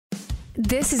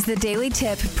This is the Daily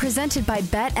Tip presented by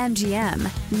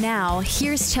BetMGM. Now,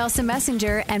 here's Chelsea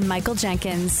Messenger and Michael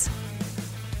Jenkins.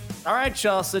 All right,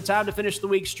 Chelsea, time to finish the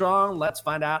week strong. Let's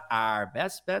find out our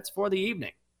best bets for the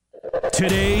evening.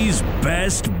 Today's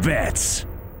best bets.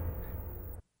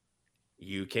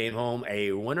 You came home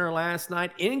a winner last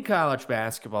night in college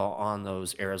basketball on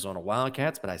those Arizona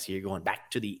Wildcats, but I see you're going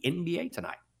back to the NBA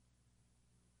tonight.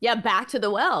 Yeah, back to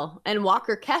the well. And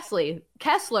Walker Kessler,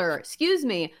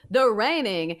 the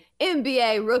reigning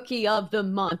NBA Rookie of the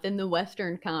Month in the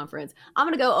Western Conference. I'm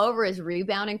going to go over his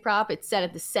rebounding prop. It's set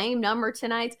at the same number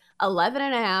tonight,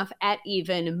 11.5 at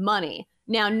even money.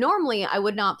 Now, normally I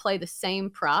would not play the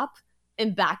same prop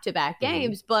in back-to-back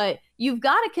games, but you've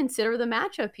got to consider the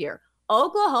matchup here.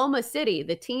 Oklahoma City,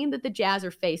 the team that the Jazz are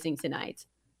facing tonight,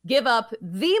 give up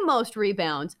the most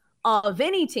rebounds of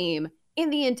any team in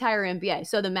the entire NBA.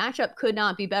 So the matchup could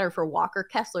not be better for Walker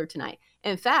Kessler tonight.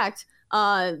 In fact,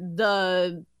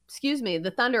 the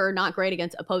Thunder are not great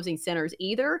against opposing centers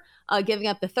either, giving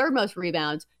up the third most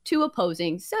rebounds to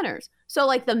opposing centers. So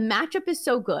the matchup is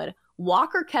so good.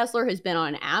 Walker Kessler has been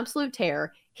on an absolute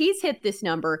tear. He's hit this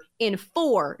number in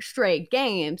 4 straight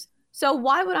games. So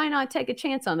why would I not take a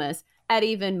chance on this at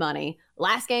even money?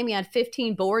 Last game, he had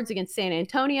 15 boards against San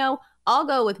Antonio. I'll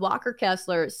go with Walker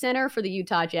Kessler, center for the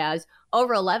Utah Jazz,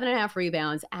 over 11.5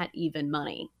 rebounds at even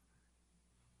money.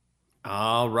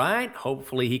 All right.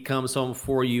 Hopefully he comes home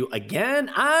for you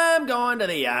again. I'm going to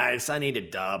the ice. I need a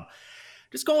dub.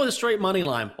 Just going with a straight money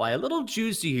line play. A little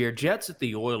juicy here. Jets at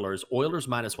the Oilers. Oilers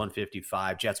minus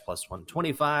 155. Jets plus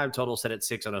 125. Total set at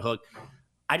 6 on a hook.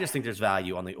 I just think there's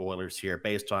value on the Oilers here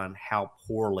based on how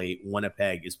poorly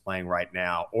Winnipeg is playing right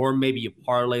now. Or maybe you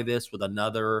parlay this with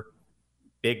another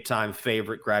big-time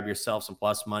favorite, grab yourself some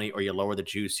plus money, or you lower the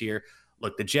juice here.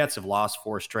 Look, the Jets have lost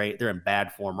 4 straight. They're in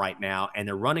bad form right now, and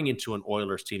they're running into an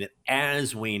Oilers team that,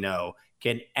 as we know,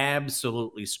 can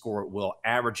absolutely score at will,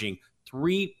 averaging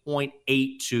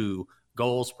 3.82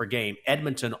 goals per game.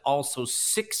 Edmonton also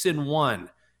 6-1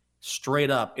 straight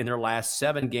up in their last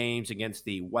 7 games against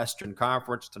the Western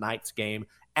Conference. Tonight's game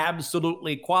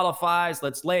absolutely qualifies.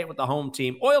 Let's lay it with the home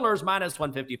team. Oilers minus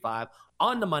 155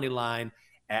 on the money line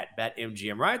at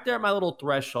BetMGM. Right there at my little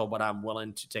threshold, but I'm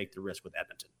willing to take the risk with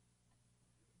Edmonton.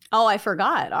 Oh, I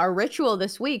forgot. Our ritual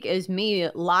this week is me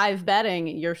live betting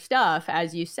your stuff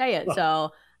as you say it.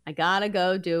 So I got to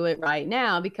go do it right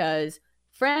now because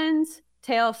friends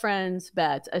tail friends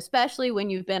bets, especially when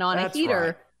you've been on a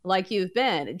heater like you've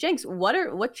been. Jenks,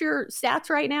 what's your stats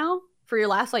right now for your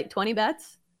last 20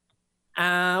 bets?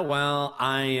 Well,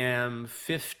 I am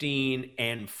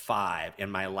 15-5 in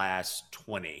my last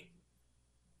 20.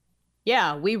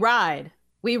 Yeah, we ride.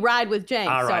 We ride with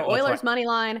Jenks. All right, so Oilers money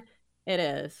line, it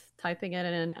is. Typing it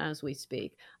in as we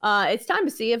speak. It's time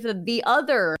to see if the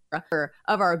other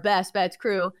of our best bets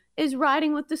crew is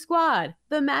riding with the squad,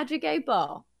 the Magic 8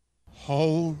 Ball.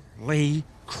 Holy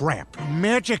crap.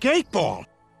 Magic 8 Ball.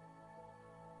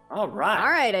 All right. All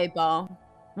right, 8 Ball.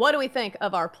 What do we think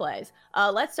of our plays?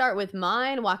 Let's start with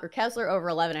mine. Walker Kessler over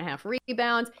 11.5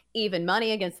 rebounds, even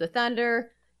money against the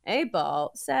Thunder. 8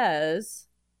 Ball says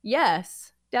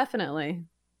yes, definitely.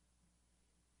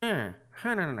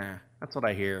 That's what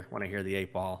I hear when I hear the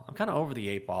 8 Ball. I'm kind of over the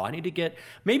 8 Ball. I need to get,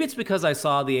 maybe it's because I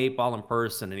saw the 8 Ball in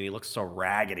person and he looks so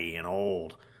raggedy and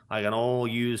old, like an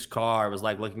old used car. It was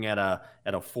like looking at a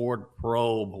Ford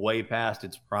Probe way past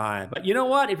its prime. But you know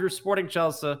what? If you're supporting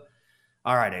Chelsea,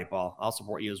 all right, 8 Ball, I'll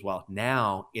support you as well.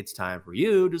 Now it's time for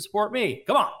you to support me.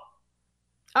 Come on.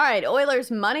 All right,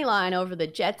 Oilers money line over the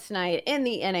Jets tonight in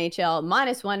the NHL,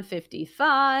 minus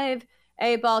 155.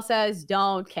 8 Ball says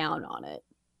don't count on it.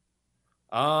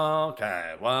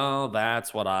 Okay, well,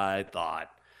 that's what I thought.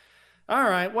 All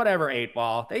right, whatever, 8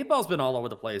 Ball. The 8 Ball's been all over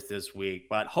the place this week,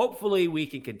 but hopefully we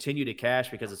can continue to cash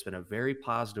because it's been a very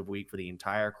positive week for the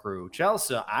entire crew.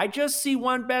 Chelsea, I just see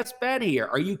one best bet here.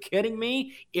 Are you kidding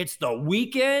me? It's the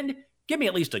weekend? Give me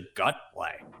at least a gut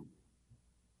play.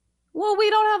 Well, we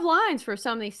don't have lines for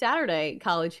some of these Saturday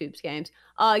college hoops games.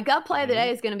 Gut play of the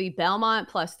day is going to be Belmont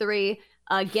 +3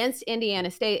 against Indiana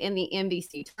State in the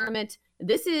MVC tournament.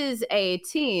 This is a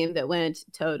team that went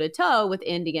toe-to-toe with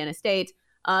Indiana State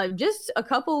just a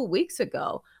couple weeks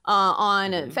ago.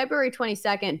 On February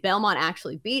 22nd, Belmont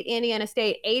actually beat Indiana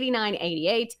State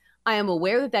 89-88. I am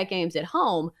aware that game's at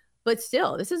home, but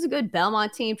still, this is a good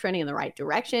Belmont team trending in the right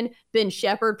direction. Ben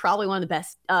Shepherd, probably one of the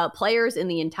best players in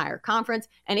the entire conference,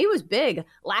 and he was big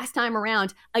last time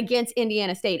around against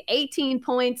Indiana State. 18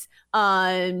 points,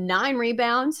 9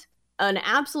 rebounds, an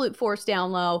absolute force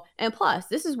down low. And plus,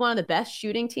 this is one of the best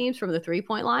shooting teams from the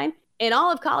three-point line in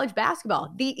all of college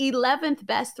basketball. The 11th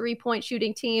best three-point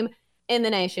shooting team in the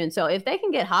nation. So if they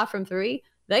can get hot from three,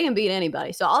 they can beat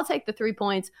anybody. So I'll take the 3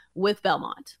 points with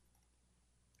Belmont.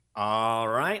 All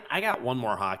right. I got one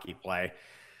more hockey play.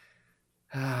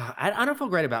 I don't feel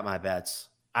great about my bets.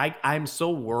 I'm so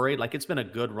worried. Like, it's been a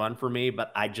good run for me,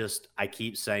 but I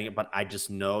keep saying it, but I just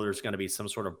know there's going to be some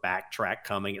sort of backtrack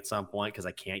coming at some point because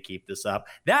I can't keep this up.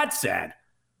 That said,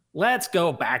 let's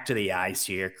go back to the ice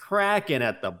here. Kraken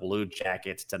at the Blue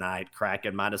Jackets tonight.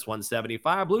 Kraken minus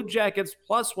 175. Blue Jackets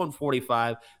plus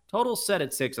 145. Total set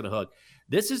at 6.5.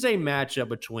 This is a matchup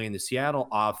between the Seattle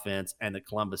offense and the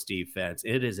Columbus defense.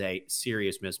 It is a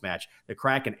serious mismatch. The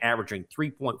Kraken averaging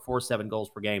 3.47 goals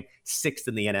per game, 6th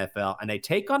in the NFL. And they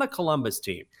take on a Columbus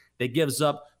team that gives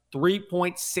up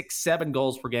 3.67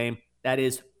 goals per game. That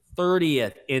is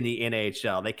 30th in the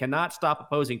NHL. They cannot stop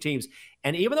opposing teams.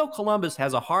 And even though Columbus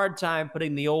has a hard time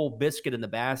putting the old biscuit in the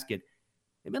basket,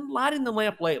 they've been lighting the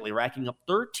lamp lately, racking up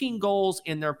 13 goals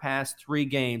in their past 3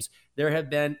 games. There have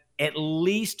been at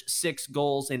least 6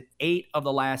 goals in 8 of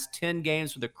the last 10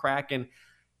 games for the Kraken.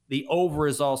 The over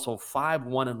is also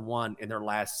 5-1-1 in their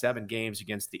last 7 games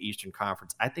against the Eastern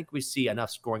Conference. I think we see enough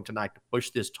scoring tonight to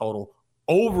push this total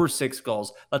over 6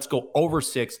 goals. Let's go over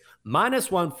 6,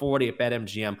 minus 140 at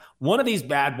BetMGM. One of these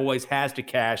bad boys has to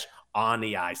cash on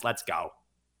the ice. Let's go.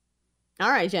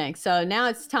 All right, Jenks. So now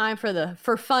it's time for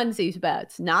funsies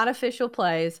bets, not official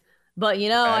plays, but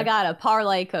okay. I got a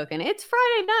parlay cooking. It's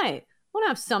Friday night. I want to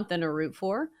have something to root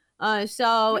for.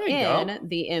 So in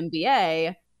the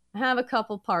NBA, I have a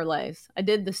couple parlays. I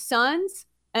did the Suns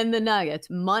and the Nuggets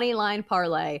money line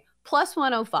parlay plus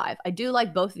 105. I do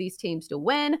like both of these teams to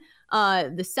win.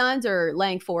 The Suns are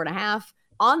laying 4.5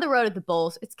 on the road at the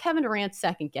Bulls. It's Kevin Durant's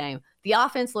second game. The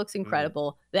offense looks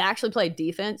incredible. They actually played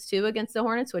defense too against the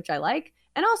Hornets, which I like.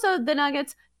 And also the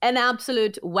Nuggets, an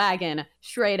absolute wagon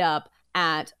straight up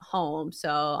at home.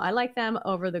 So I like them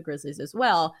over the Grizzlies as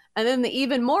well. And then the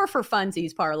even more for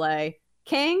funsies parlay,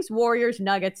 Kings, Warriors,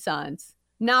 Nuggets, Suns.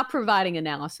 Not providing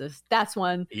analysis. That's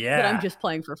one that I'm just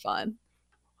playing for fun.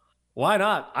 Why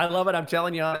not? I love it. I'm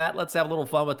telling you on that. Let's have a little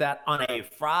fun with that on a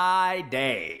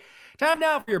Friday. Time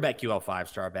now for your BetQL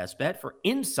 5-star best bet. For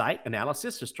insight,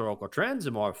 analysis, historical trends,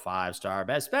 and more 5-star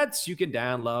best bets, you can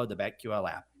download the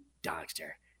BetQL app.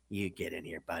 Dogster, you get in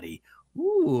here, buddy.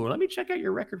 Ooh, let me check out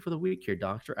your record for the week here,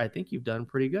 Doctor. I think you've done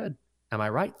pretty good. Am I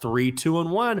right?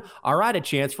 3-2-1. All right, a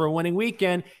chance for a winning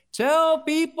weekend. Tell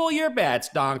people your bets,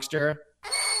 Dogster.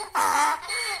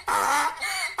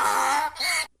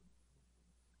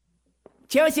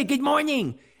 Chelsea, good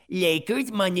morning.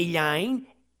 Lakers money line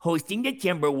hosting the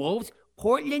Timberwolves.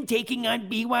 Portland taking on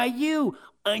BYU.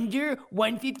 Under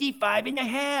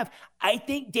 155.5. I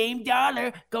think Dame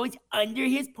Dollar goes under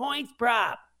his points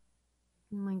prop.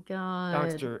 Oh my God.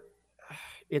 Doctor,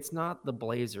 it's not the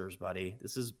Blazers, buddy.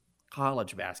 This is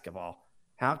college basketball.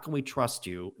 How can we trust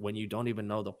you when you don't even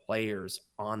know the players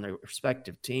on their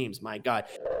respective teams? My God.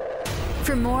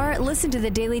 For more, listen to the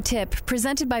Daily Tip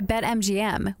presented by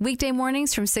BetMGM. Weekday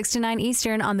mornings from 6 to 9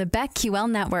 Eastern on the BetQL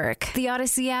network, the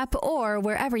Odyssey app, or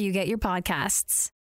wherever you get your podcasts.